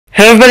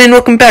Hello everybody and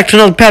welcome back to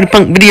another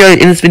POWDIEPUNK video.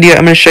 In this video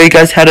I'm going to show you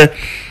guys how to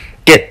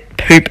get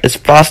poop as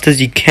fast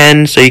as you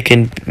can so you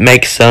can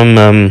make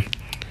some,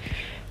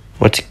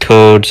 what's it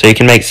called, so you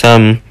can make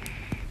some,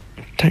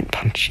 don't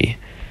punch you,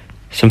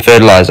 some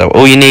fertilizer.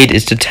 All you need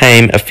is to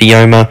tame a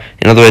Fioma,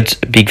 in other words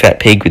a big fat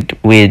pig with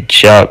weird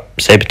sharp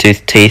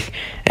saber-toothed teeth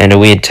and a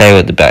weird tail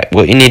at the back.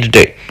 What you need to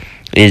do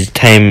is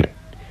tame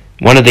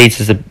one of these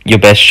is your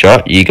best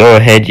shot. You go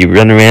ahead, you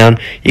run around,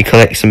 you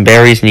collect some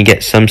berries, and you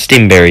get some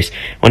stim berries.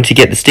 Once you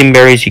get the stim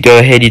berries, you go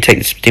ahead, you take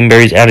the stim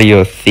berries out of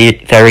your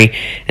theory,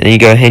 and then you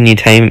go ahead and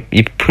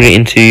you put it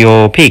into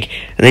your pig,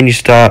 and then you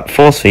start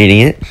force feeding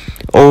it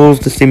all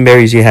of the stim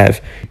berries you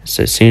have.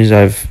 So as soon as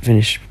I've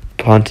finished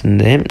planting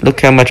them,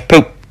 look how much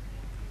poop.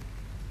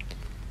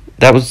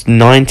 That was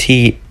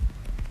 90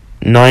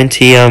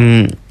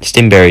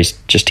 stim berries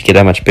just to get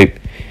that much poop.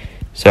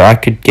 So I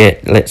could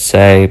get, let's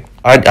say,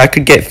 I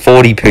could get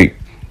 40 poop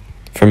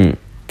from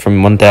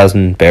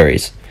 1,000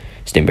 berries,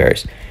 stim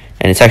berries,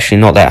 and it's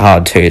actually not that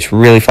hard too. It's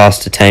really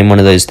fast to tame one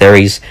of those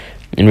theories,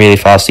 and really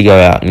fast to go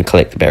out and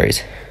collect the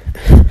berries.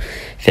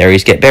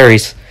 Theories get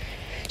berries.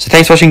 So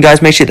thanks for watching,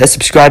 guys. Make sure you hit that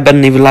subscribe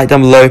button, leave a like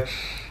down below,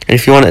 and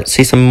if you want to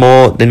see some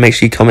more, then make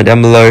sure you comment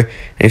down below.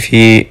 If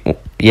you,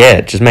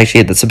 just make sure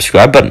you hit the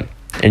subscribe button.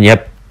 And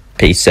yep,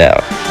 peace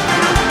out.